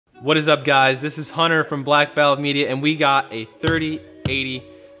What is up, guys? This is Hunter from Black Valve Media, and we got a 3080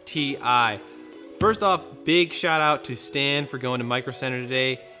 Ti. First off, big shout out to Stan for going to Micro Center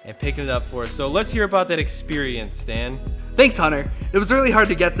today and picking it up for us. So let's hear about that experience, Stan. Thanks, Hunter. It was really hard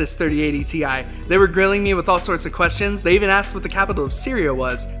to get this 3080 Ti. They were grilling me with all sorts of questions. They even asked what the capital of Syria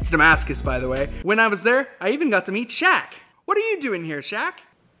was. It's Damascus, by the way. When I was there, I even got to meet Shaq. What are you doing here, Shaq?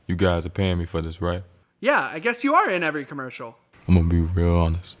 You guys are paying me for this, right? Yeah, I guess you are in every commercial. I'm gonna be real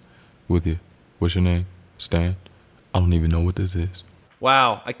honest with you. What's your name? Stan? I don't even know what this is.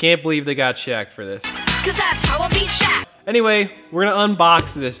 Wow, I can't believe they got Shaq for this. 'Cause that's how I beat Shaq. Anyway, we're gonna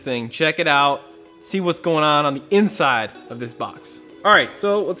unbox this thing, check it out, see what's going on the inside of this box. All right,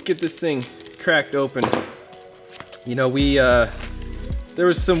 so let's get this thing cracked open. You know, there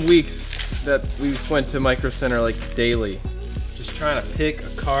was some weeks that we just went to Micro Center like daily, just trying to pick a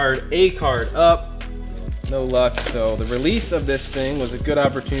card up. No luck, so the release of this thing was a good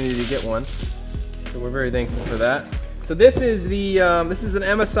opportunity to get one. So we're very thankful for that. So this is this is an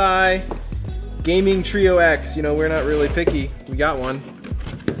MSI Gaming Trio X. You know, we're not really picky. We got one.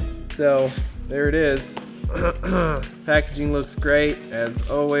 So there it is. Packaging looks great, as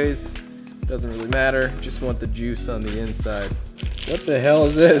always. Doesn't really matter. Just want the juice on the inside. What the hell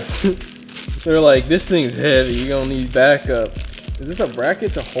is this? They're like, this thing's heavy. You're gonna need backup. Is this a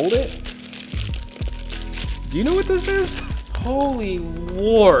bracket to hold it? Do you know what this is? Holy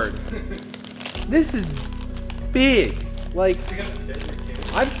Lord. This is big. Like,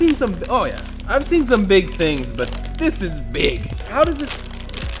 I've seen some, oh yeah. I've seen some big things, but this is big. How does this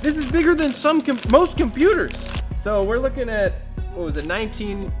is bigger than most computers. So we're looking at, what was it,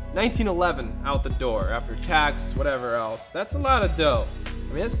 1911 out the door after tax, whatever else. That's a lot of dough.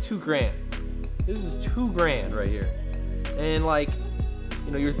 I mean, that's $2,000. This is $2,000 right here. And like,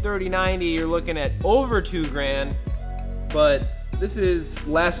 you know, your 3090, you're looking at over $2,000, but this is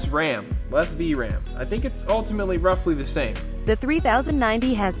less RAM, less VRAM. I think it's ultimately roughly the same. The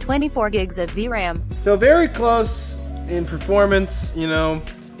 3090 has 24 gigs of VRAM. So very close in performance, you know.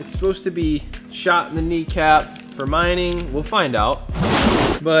 It's supposed to be shot in the kneecap for mining. We'll find out.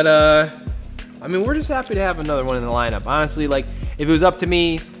 But I mean, we're just happy to have another one in the lineup. Honestly, like, if it was up to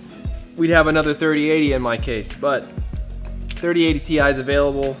me, we'd have another 3080 in my case, but 3080 Ti is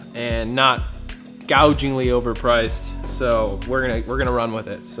available and not gougingly overpriced, so we're gonna run with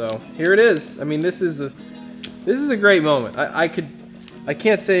it. So here it is. I mean, this is a great moment. I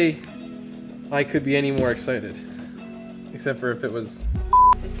can't say I could be any more excited, except for if it was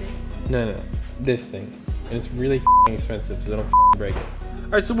no this thing, and it's really expensive, so don't break it.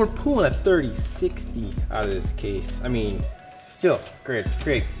 All right, so we're pulling a 3060 out of this case. I mean, still great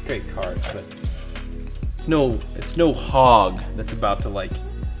card, but it's no hog that's about to like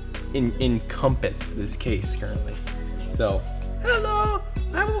encompass this case currently. So, hello,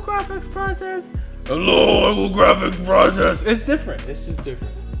 I will graphics process. Hello, I will graphics process. It's different. It's just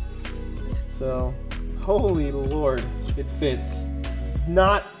different. So, holy Lord, it fits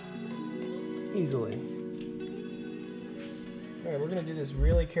not easily. All right, we're gonna do this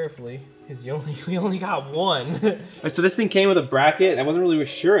really carefully because we only got one. All right, so this thing came with a bracket. I wasn't really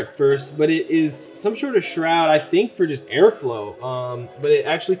sure at first, but it is some sort of shroud, I think, for just airflow. But it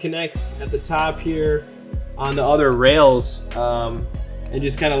actually connects at the top here on the other rails, and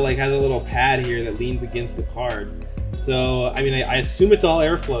just kind of like has a little pad here that leans against the card. So I mean, I assume it's all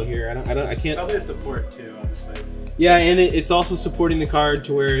airflow here. I can't. Probably a support too, honestly. Yeah, and it's also supporting the card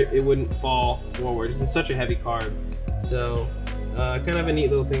to where it wouldn't fall forward. This is such a heavy card, so. Kind of a neat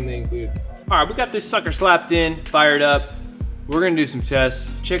little thing to include. All right, we got this sucker slapped in, fired up. We're gonna do some tests,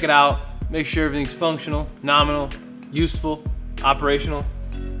 check it out, make sure everything's functional, nominal, useful, operational.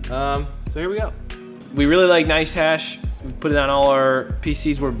 So here we go. We really like NiceHash. We put it on all our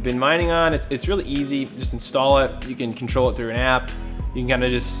PCs we've been mining on. It's really easy, just install it. You can control it through an app. You can kind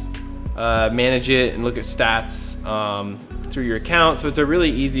of just manage it and look at stats through your account. So it's a really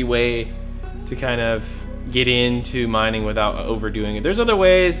easy way to kind of get into mining without overdoing it. There's other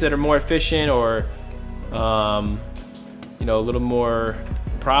ways that are more efficient or you know, a little more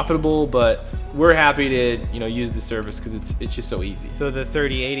profitable, but we're happy to, you know, use the service because it's just so easy. So the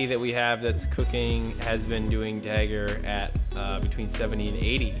 3080 that we have that's cooking has been doing Dagger at between 70 and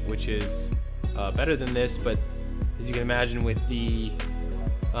 80, which is better than this, but as you can imagine with the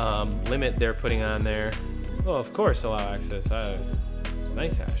limit they're putting on there, well, of course allow access. It's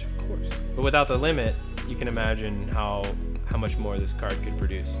NiceHash, of course, but without the limit, you can imagine how much more this card could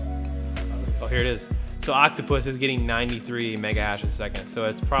produce. Oh, here it is. So Octopus is getting 93 mega hash a second, so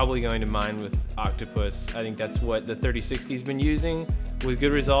it's probably going to mine with Octopus. I think that's what the 3060's been using with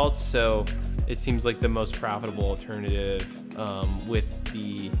good results, so it seems like the most profitable alternative with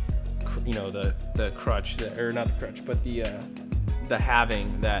the you know, the crutch, or not the crutch, but the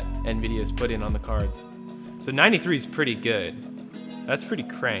halving that NVIDIA's put in on the cards. So 93 is pretty good. That's pretty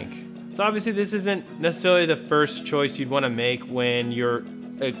crank. So obviously this isn't necessarily the first choice you'd want to make when you're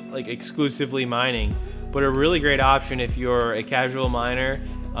like exclusively mining, but a really great option if you're a casual miner,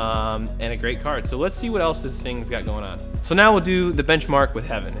 and a great card. So let's see what else this thing's got going on. So now we'll do the benchmark with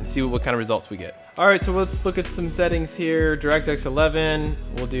Heaven and see what kind of results we get. All right, so let's look at some settings here. DirectX 11,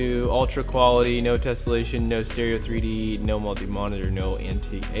 we'll do ultra quality, no tessellation, no stereo 3D, no multi-monitor, no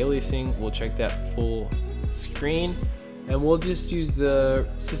anti-aliasing. We'll check that full screen. And we'll just use the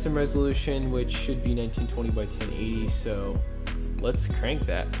system resolution, which should be 1920 by 1080. So let's crank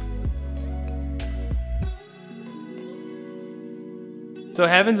that. So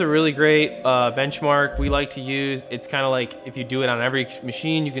Heaven's a really great benchmark we like to use. It's kind of like if you do it on every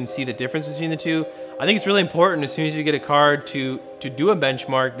machine, you can see the difference between the two. I think it's really important as soon as you get a card to do a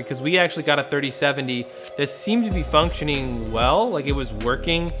benchmark, because we actually got a 3070 that seemed to be functioning well, like it was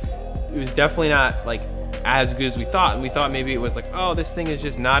working. It was definitely not like as good as we thought, and we thought maybe it was like, oh, this thing is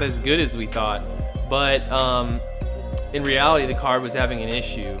just not as good as we thought. But in reality, the card was having an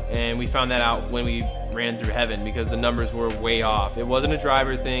issue, and we found that out when we ran through Heaven, because the numbers were way off. It wasn't a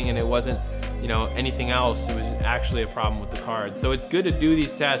driver thing, and it wasn't, you know, anything else. It was actually a problem with the card. So it's good to do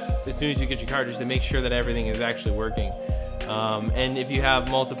these tests as soon as you get your card, just to make sure that everything is actually working. And if you have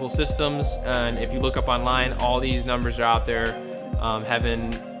multiple systems, and if you look up online, all these numbers are out there.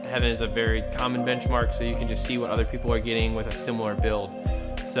 Heaven is a very common benchmark, so you can just see what other people are getting with a similar build.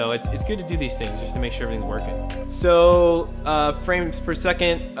 So it's good to do these things just to make sure everything's working. So frames per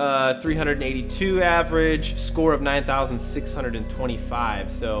second, 382 average, score of 9,625.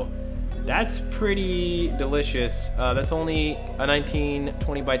 So that's pretty delicious. That's only a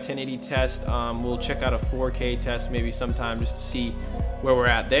 1920 by 1080 test. We'll check out a 4K test maybe sometime just to see where we're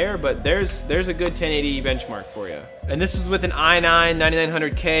at there, but there's a good 1080 benchmark for you. And this was with an i9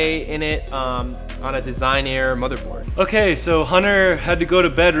 9900K in it, on a Design Air motherboard. Okay, so Hunter had to go to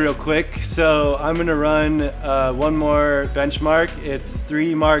bed real quick, so I'm gonna run one more benchmark. It's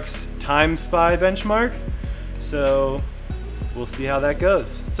 3D Mark's Time Spy benchmark. So we'll see how that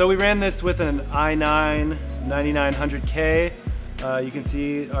goes. So we ran this with an i9 9900K. You can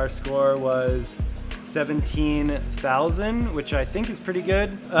see our score was 17,000, which I think is pretty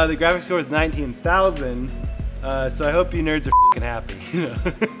good. The graphics score is 19,000, so I hope you nerds are f***ing happy.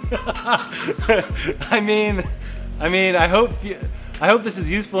 I mean, I hope this is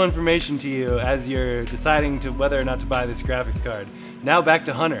useful information to you as you're deciding to whether or not to buy this graphics card. Now back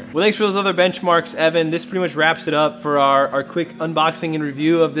to Hunter. Well, thanks for those other benchmarks, Evan. This pretty much wraps it up for our quick unboxing and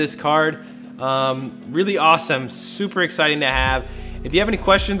review of this card. Really awesome, super exciting to have. If you have any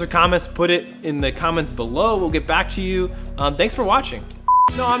questions or comments, put it in the comments below. We'll get back to you. Thanks for watching.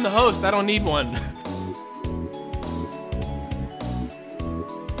 No, I'm the host, I don't need one.